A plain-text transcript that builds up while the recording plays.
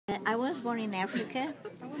I was born in Africa,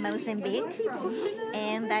 Mozambique,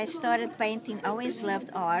 and I started painting. I always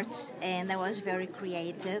loved art, and I was very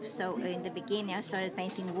creative. So in the beginning, I started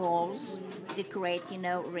painting walls, decorate,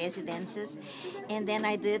 residences, and then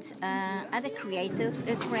I did other creative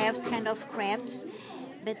kind of crafts.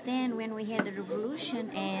 But then, when we had the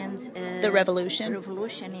revolution and The revolution?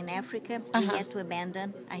 revolution in Africa, I had to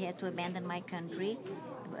abandon. I had to abandon my country,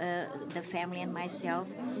 the family, and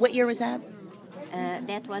myself. What year was that?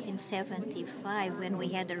 That was in '75 when we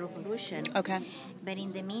had the revolution. Okay. But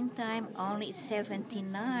in the meantime, only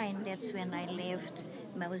 '79. That's when I left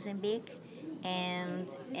Mozambique, and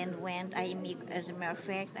when as a matter of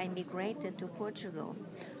fact, I migrated to Portugal.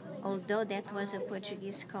 Although that was a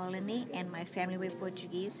Portuguese colony and my family were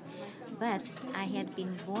Portuguese, but I had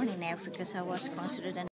been born in Africa, so I was considered an